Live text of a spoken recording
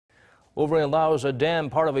Over in Laos, a dam,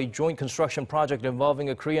 part of a joint construction project involving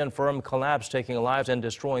a Korean firm, collapsed, taking lives and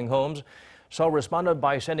destroying homes. Seoul responded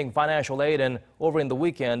by sending financial aid and, over in the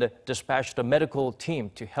weekend, dispatched a medical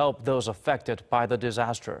team to help those affected by the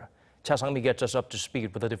disaster. Cha Sang-mi gets us up to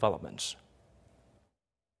speed with the developments.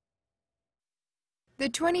 The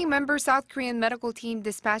 20-member South Korean medical team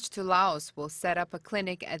dispatched to Laos will set up a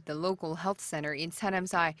clinic at the local health center in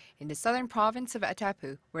Sanamxay in the southern province of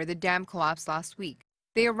Attapeu, where the dam collapsed last week.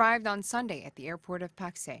 They arrived on Sunday at the airport of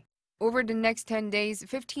Pakse. Over the next 10 days,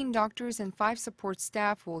 15 doctors and 5 support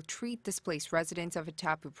staff will treat displaced residents of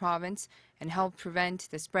Attapeu Province and help prevent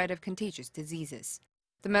the spread of contagious diseases.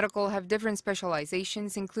 The medical have different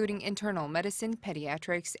specializations, including internal medicine,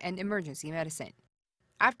 pediatrics, and emergency medicine.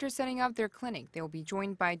 After setting up their clinic, they will be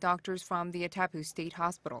joined by doctors from the Attapeu State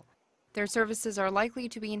Hospital. Their services are likely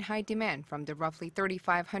to be in high demand from the roughly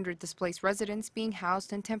 3,500 displaced residents being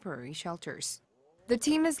housed in temporary shelters. The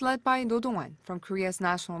team is led by No Dong-hwan from Korea's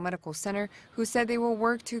National Medical Center, who said they will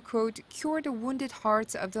work to, quote, cure the wounded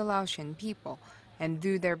hearts of the Laotian people and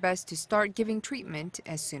do their best to start giving treatment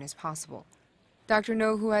as soon as possible. Dr.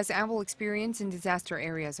 No, who has ample experience in disaster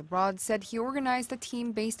areas abroad, said he organized the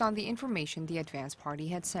team based on the information the advance party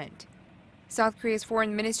had sent. South Korea's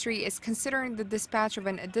foreign ministry is considering the dispatch of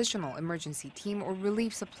an additional emergency team or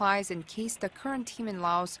relief supplies in case the current team in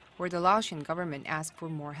Laos or the Laotian government ask for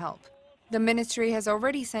more help. The ministry has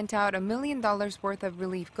already sent out $1 million worth of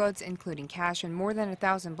relief goods, including cash and more than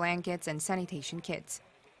 1,000 blankets and sanitation kits.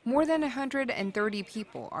 More than 130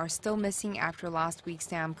 people are still missing after last week's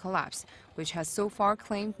dam collapse, which has so far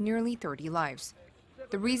claimed nearly 30 lives.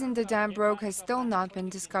 The reason the dam broke has still not been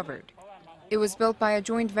discovered. It was built by a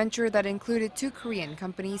joint venture that included 2 Korean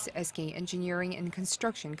companies, SK Engineering and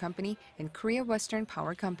Construction Company and Korea Western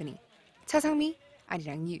Power Company. Cha Sang-mi,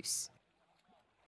 Arirang News.